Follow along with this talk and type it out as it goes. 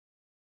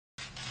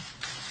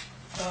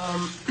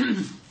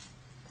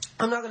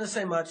I'm not going to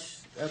say much.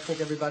 I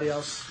think everybody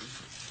else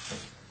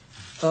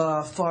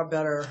far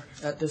better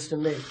at this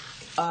than me.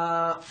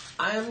 I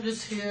am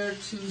just here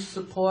to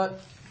support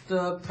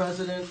the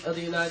President of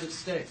the United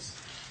States.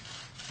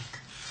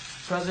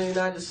 The President of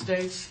the United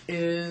States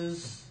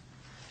is,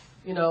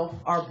 you know,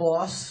 our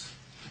boss.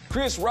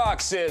 Chris Rock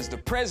says the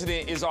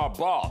president is our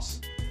boss.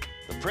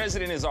 The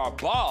president is our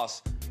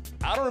boss?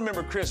 I don't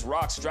remember Chris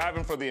Rock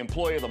striving for the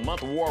Employee of the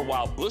Month award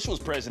while Bush was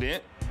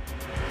president.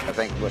 I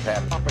think what's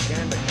happening.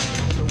 Propaganda.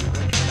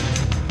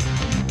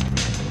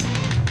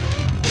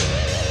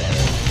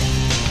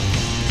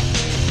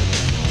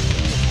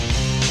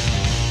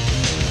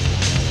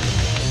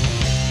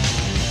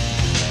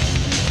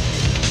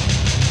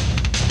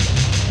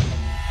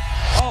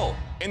 Oh,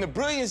 and the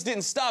brilliance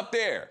didn't stop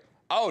there.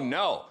 Oh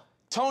no,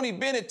 Tony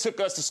Bennett took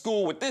us to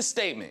school with this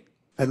statement.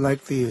 I'd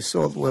like the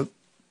assault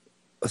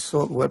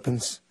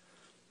weapons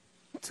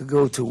to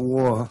go to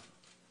war,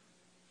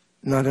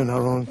 not in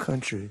our own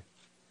country.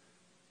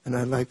 And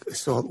I'd like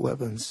assault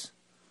weapons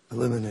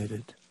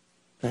eliminated.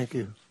 Thank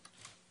you.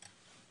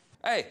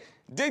 Hey,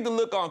 dig the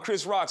look on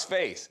Chris Rock's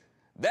face.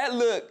 That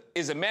look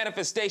is a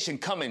manifestation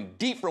coming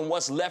deep from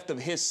what's left of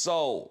his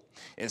soul.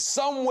 And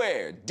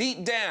somewhere,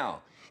 deep down,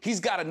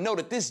 he's got to know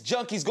that this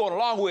junk he's going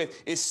along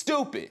with is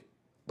stupid.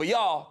 But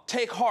y'all,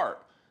 take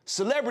heart.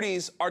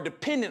 Celebrities are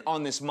dependent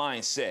on this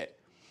mindset.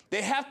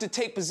 They have to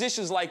take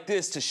positions like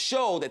this to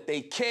show that they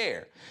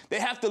care. They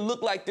have to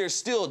look like they're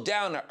still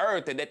down to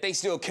earth and that they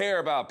still care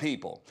about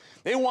people.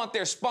 They want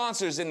their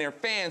sponsors and their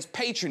fans'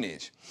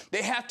 patronage.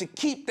 They have to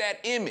keep that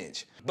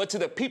image. But to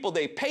the people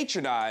they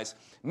patronize,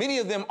 many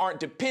of them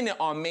aren't dependent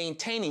on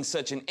maintaining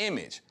such an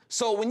image.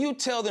 So when you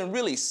tell them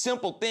really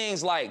simple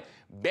things like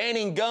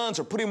banning guns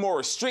or putting more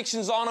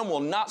restrictions on them will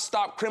not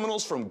stop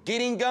criminals from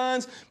getting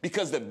guns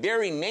because the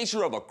very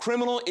nature of a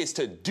criminal is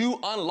to do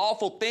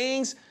unlawful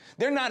things,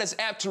 they're not as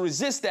apt to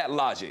resist that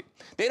logic.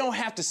 They don't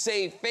have to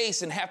save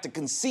face and have to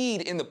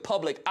concede in the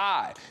public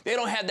eye. They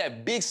don't have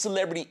that big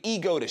celebrity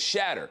ego to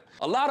shatter.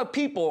 A lot of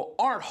people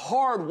aren't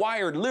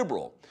hardwired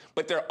liberal,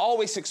 but they're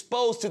always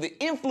exposed to the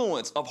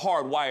influence of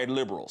hardwired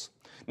liberals.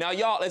 Now,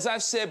 y'all, as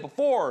I've said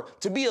before,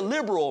 to be a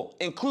liberal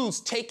includes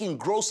taking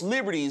gross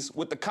liberties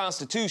with the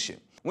Constitution.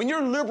 When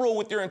you're liberal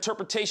with your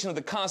interpretation of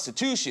the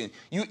Constitution,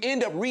 you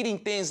end up reading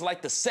things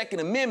like the Second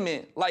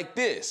Amendment like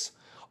this.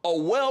 A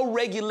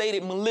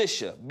well-regulated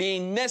militia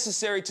being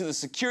necessary to the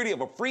security of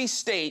a free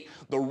state,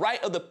 the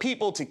right of the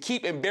people to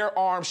keep and bear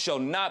arms shall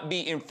not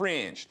be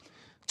infringed.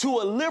 To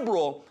a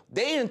liberal,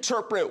 they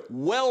interpret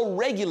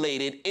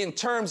well-regulated in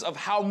terms of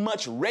how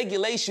much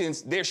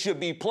regulations there should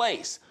be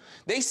placed.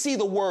 They see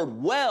the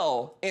word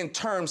well in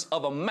terms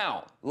of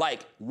amount,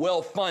 like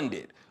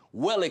well-funded,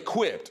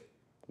 well-equipped,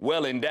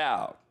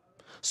 well-endowed.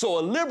 So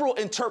a liberal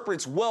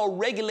interprets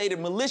well-regulated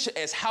militia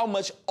as how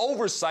much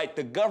oversight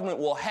the government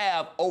will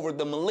have over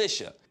the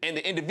militia and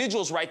the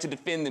individual's right to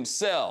defend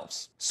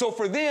themselves. So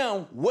for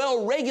them,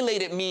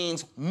 well-regulated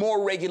means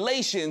more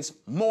regulations,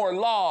 more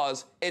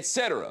laws,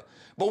 etc.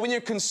 But when you're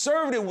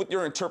conservative with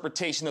your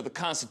interpretation of the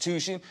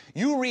Constitution,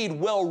 you read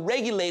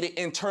well-regulated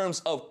in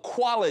terms of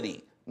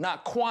quality,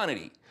 not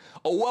quantity.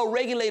 A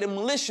well-regulated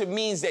militia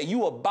means that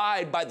you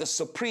abide by the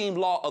supreme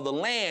law of the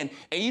land,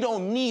 and you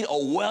don't need a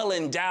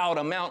well-endowed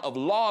amount of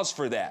laws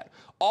for that.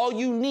 All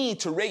you need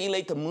to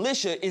regulate the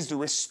militia is the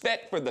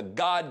respect for the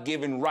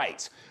God-given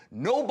rights.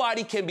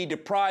 Nobody can be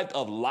deprived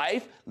of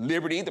life,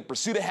 liberty, the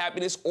pursuit of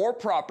happiness, or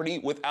property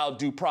without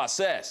due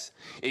process.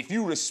 If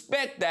you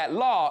respect that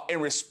law and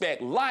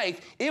respect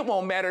life, it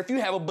won't matter if you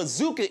have a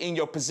bazooka in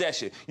your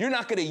possession. You're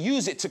not going to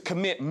use it to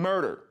commit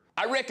murder.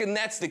 I reckon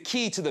that's the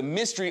key to the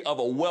mystery of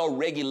a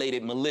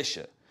well-regulated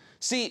militia.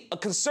 See, a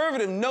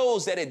conservative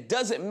knows that it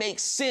doesn't make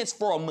sense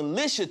for a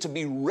militia to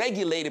be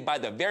regulated by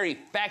the very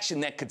faction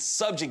that could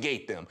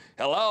subjugate them.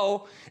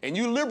 Hello? And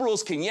you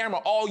liberals can yammer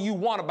all you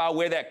want about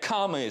where that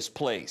comma is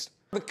placed.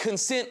 The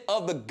consent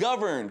of the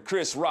governed,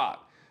 Chris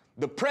Rock.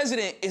 The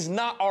president is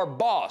not our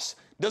boss.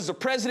 Does the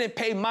president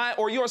pay my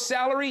or your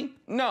salary?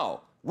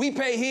 No. We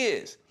pay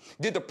his.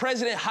 Did the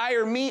president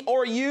hire me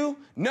or you?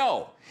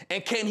 No.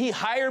 And can he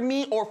hire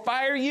me or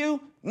fire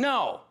you?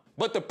 No.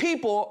 But the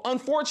people,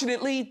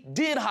 unfortunately,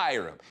 did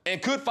hire him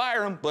and could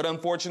fire him, but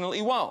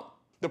unfortunately won't.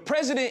 The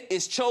president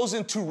is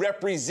chosen to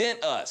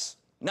represent us,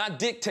 not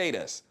dictate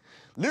us.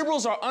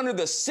 Liberals are under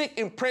the sick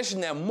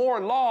impression that more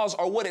laws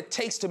are what it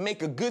takes to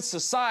make a good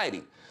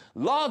society.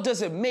 Law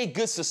doesn't make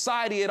good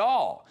society at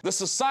all. The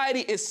society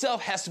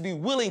itself has to be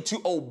willing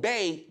to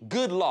obey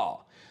good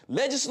law.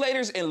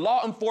 Legislators and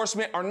law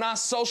enforcement are not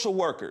social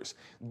workers.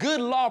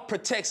 Good law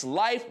protects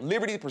life,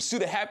 liberty, the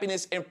pursuit of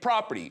happiness, and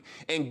property.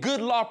 And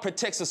good law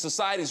protects a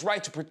society's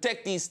right to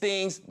protect these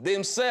things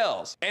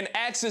themselves and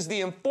acts as the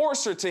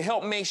enforcer to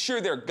help make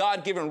sure their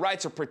God-given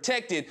rights are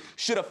protected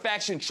should a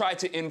faction try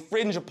to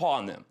infringe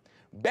upon them.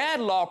 Bad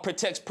law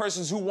protects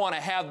persons who want to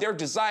have their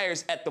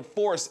desires at the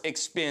forced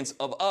expense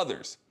of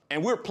others.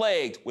 And we're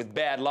plagued with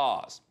bad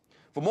laws.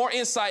 For more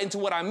insight into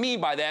what I mean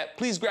by that,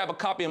 please grab a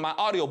copy of my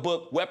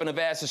audiobook, Weapon of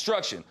Mass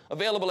Destruction,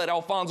 available at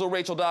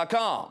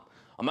alfonsorachel.com.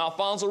 I'm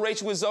Alfonso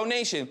Rachel with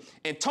Zonation,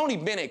 and Tony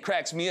Bennett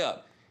cracks me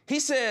up. He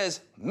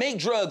says, make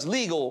drugs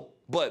legal,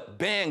 but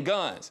ban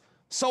guns.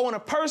 So when a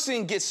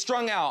person gets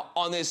strung out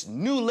on this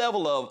new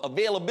level of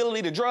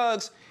availability to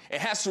drugs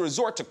and has to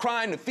resort to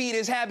crime to feed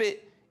his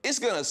habit, it's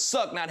gonna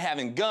suck not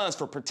having guns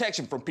for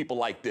protection from people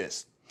like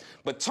this.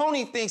 But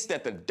Tony thinks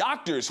that the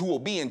doctors who will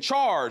be in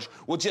charge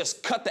will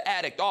just cut the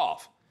addict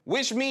off,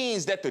 which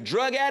means that the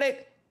drug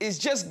addict is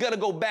just gonna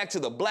go back to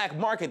the black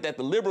market that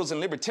the liberals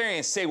and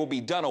libertarians say will be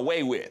done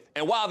away with.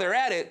 And while they're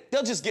at it,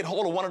 they'll just get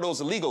hold of one of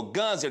those illegal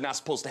guns they're not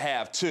supposed to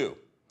have too.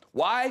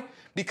 Why?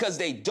 Because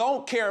they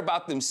don't care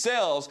about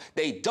themselves,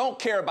 they don't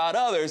care about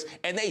others,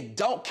 and they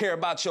don't care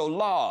about your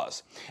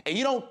laws. And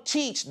you don't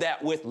teach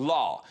that with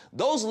law.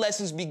 Those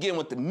lessons begin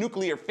with the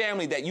nuclear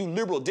family that you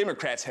liberal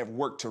Democrats have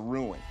worked to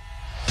ruin.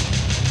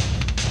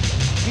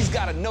 He's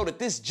gotta know that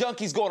this junk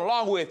he's going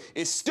along with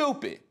is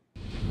stupid.